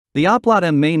The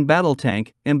Oplot-M Main Battle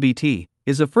Tank, MBT,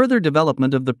 is a further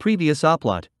development of the previous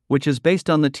Oplot, which is based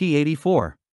on the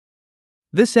T-84.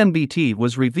 This MBT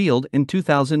was revealed in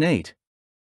 2008.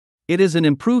 It is an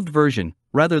improved version,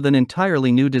 rather than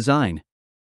entirely new design.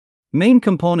 Main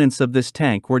components of this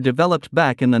tank were developed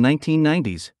back in the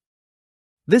 1990s.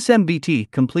 This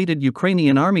MBT completed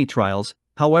Ukrainian Army trials,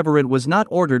 however it was not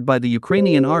ordered by the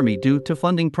Ukrainian Army due to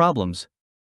funding problems.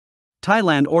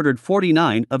 Thailand ordered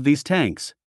 49 of these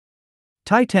tanks.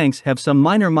 Thai tanks have some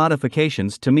minor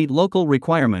modifications to meet local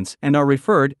requirements and are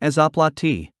referred as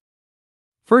Oplot-T.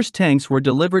 First tanks were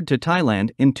delivered to Thailand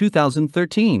in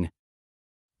 2013.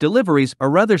 Deliveries are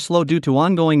rather slow due to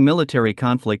ongoing military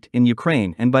conflict in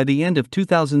Ukraine, and by the end of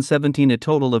 2017 a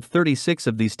total of 36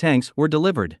 of these tanks were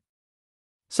delivered.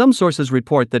 Some sources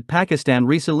report that Pakistan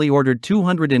recently ordered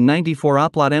 294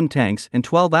 Oplot-M tanks and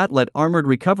 12 Atlet armored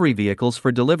recovery vehicles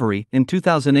for delivery in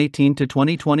 2018 to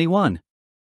 2021.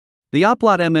 The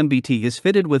Oplot-M MBT is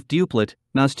fitted with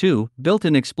Oplot-M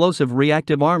built-in explosive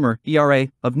reactive armor (ERA)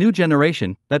 of new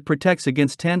generation that protects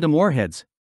against tandem warheads.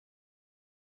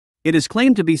 It is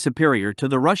claimed to be superior to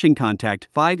the Russian Contact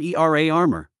 5 ERA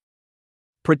armor.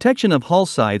 Protection of hull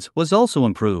sides was also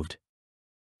improved.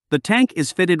 The tank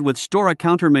is fitted with Stora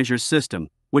countermeasures system,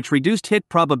 which reduced hit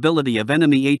probability of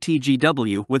enemy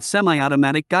ATGW with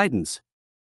semi-automatic guidance.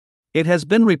 It has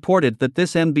been reported that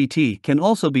this MBT can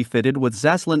also be fitted with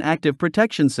Zaslon active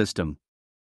protection system.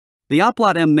 The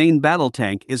Oplot-M Main Battle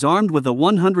Tank is armed with a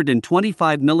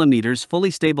 125mm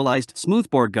fully stabilized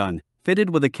smoothbore gun, fitted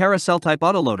with a carousel-type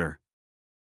autoloader.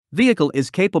 Vehicle is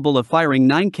capable of firing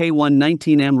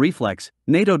 9K119M reflex,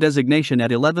 NATO designation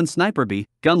at 11 Sniper B,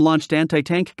 gun-launched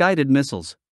anti-tank guided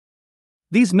missiles.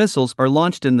 These missiles are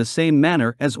launched in the same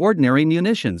manner as ordinary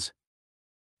munitions.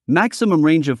 Maximum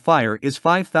range of fire is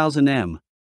 5000 m.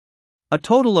 A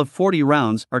total of 40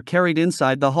 rounds are carried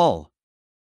inside the hull.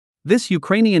 This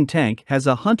Ukrainian tank has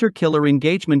a hunter-killer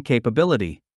engagement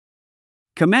capability.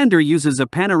 Commander uses a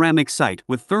panoramic sight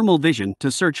with thermal vision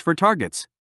to search for targets.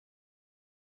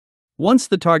 Once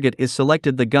the target is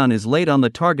selected, the gun is laid on the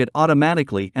target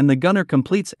automatically and the gunner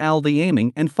completes all the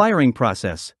aiming and firing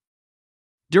process.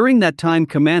 During that time,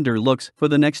 commander looks for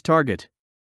the next target.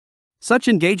 Such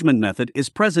engagement method is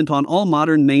present on all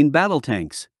modern main battle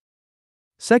tanks.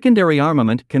 Secondary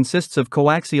armament consists of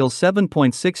coaxial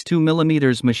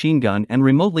 7.62mm machine gun and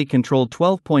remotely controlled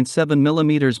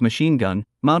 12.7mm machine gun,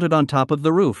 mounted on top of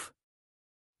the roof.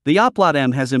 The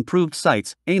Oplot-M has improved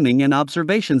sights, aiming and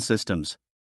observation systems.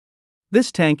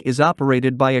 This tank is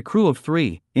operated by a crew of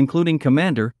 3, including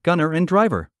commander, gunner and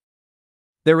driver.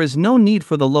 There is no need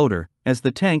for the loader, as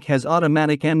the tank has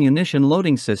automatic ammunition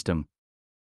loading system.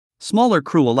 Smaller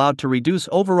crew allowed to reduce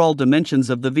overall dimensions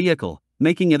of the vehicle,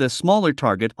 making it a smaller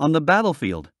target on the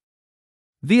battlefield.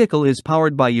 Vehicle is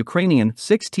powered by Ukrainian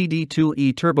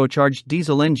 6TD2E turbocharged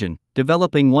diesel engine,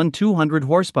 developing 200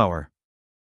 horsepower.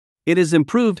 It is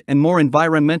improved and more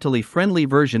environmentally friendly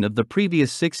version of the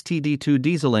previous 6TD2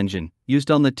 diesel engine,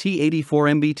 used on the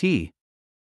T-84 MBT.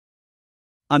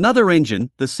 Another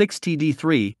engine, the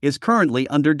 6TD3, is currently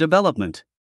under development.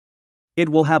 It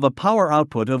will have a power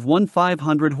output of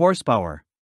 1500 horsepower.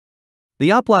 The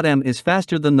Oplot-M is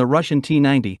faster than the Russian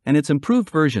T-90 and its improved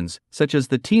versions, such as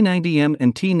the T-90M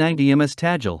and T-90MS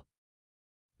Tagil.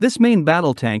 This main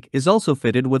battle tank is also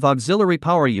fitted with auxiliary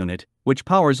power unit, which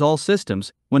powers all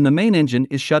systems when the main engine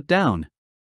is shut down.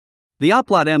 The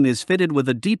Oplot-M is fitted with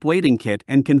a deep wading kit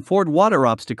and can ford water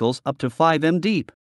obstacles up to 5 m deep.